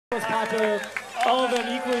most popular. All of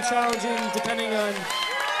them equally challenging depending on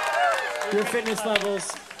your fitness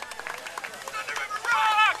levels.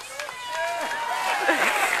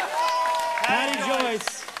 Patti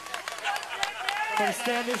Joyce from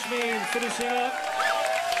Standish, Maine, finishing up.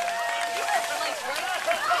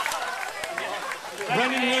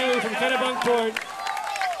 Breandan from Kennebunkport.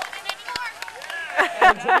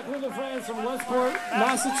 And Jacqueline Lafran from Westport,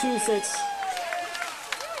 Massachusetts.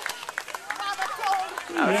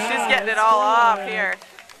 Oh, yeah, she's getting it all off here.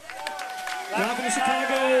 Rocking the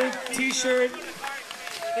Chicago t-shirt.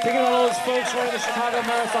 Thinking about all those folks running the Chicago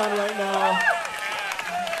Marathon right now.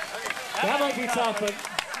 That might be tough, but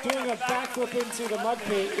doing a backflip into the mud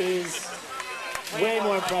pit is way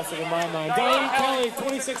more impressive in my mind. Diane Kelly,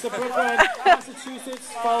 26 of Brookline,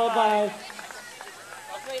 Massachusetts, followed by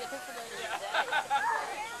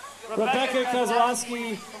Rebecca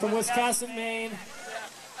Kozlowski from Wisconsin, Maine.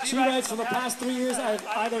 She writes, for the past 3 years, I've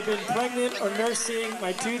either been pregnant or nursing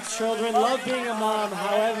my 2 children. Love being a mom.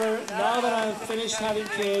 However, now that I've finished having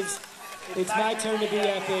kids, it's my turn to be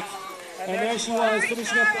epic. And there she was,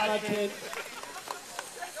 finishing up the mud pit.